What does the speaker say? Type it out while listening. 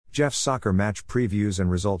Jeff's Soccer Match Previews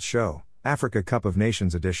and Results Show, Africa Cup of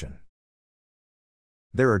Nations Edition.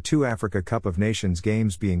 There are 2 Africa Cup of Nations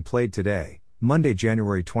games being played today, Monday,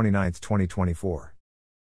 January 29, 2024.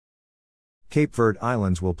 Cape Verde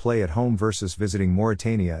Islands will play at home versus visiting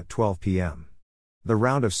Mauritania at 12 p.m. The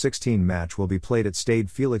round of 16 match will be played at Stade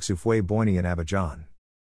Félix Houphouët-Boigny in Abidjan.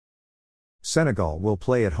 Senegal will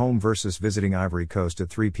play at home versus visiting Ivory Coast at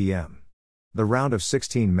 3 p.m. The round of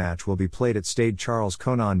 16 match will be played at Stade Charles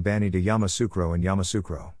Konan Banny de Yamoussoukro in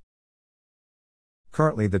Yamoussoukro.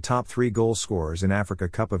 Currently the top 3 goal scorers in Africa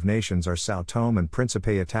Cup of Nations are Sao Tome and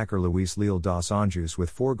Principe attacker Luis Lille dos Anjos with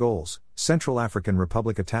 4 goals, Central African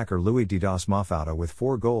Republic attacker Louis Didas Mafouda with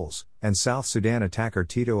 4 goals, and South Sudan attacker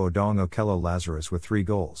Tito Odong Okello Lazarus with 3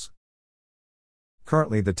 goals.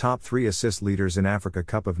 Currently the top 3 assist leaders in Africa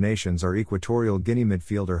Cup of Nations are Equatorial Guinea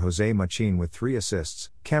midfielder Jose Machin with 3 assists,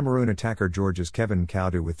 Cameroon attacker Georgia's Kevin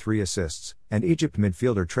Kaudu with 3 assists, and Egypt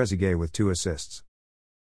midfielder Trezeguet with 2 assists.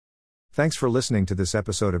 Thanks for listening to this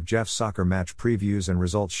episode of Jeff's Soccer Match Previews and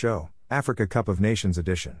Results Show, Africa Cup of Nations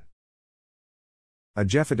Edition. A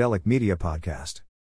Jeffadelic Media Podcast.